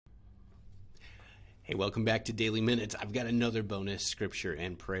Hey, welcome back to Daily Minutes. I've got another bonus scripture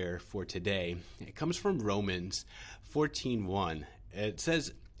and prayer for today. It comes from Romans 14:1. It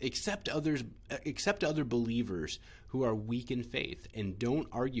says, accept other believers who are weak in faith and don't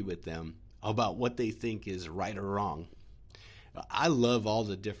argue with them about what they think is right or wrong. I love all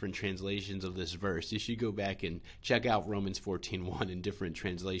the different translations of this verse. You should go back and check out Romans 14:1 in different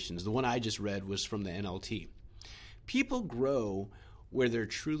translations. The one I just read was from the NLT. People grow where they're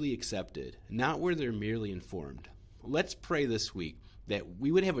truly accepted, not where they're merely informed. Let's pray this week that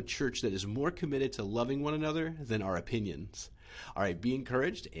we would have a church that is more committed to loving one another than our opinions. All right, be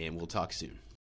encouraged, and we'll talk soon.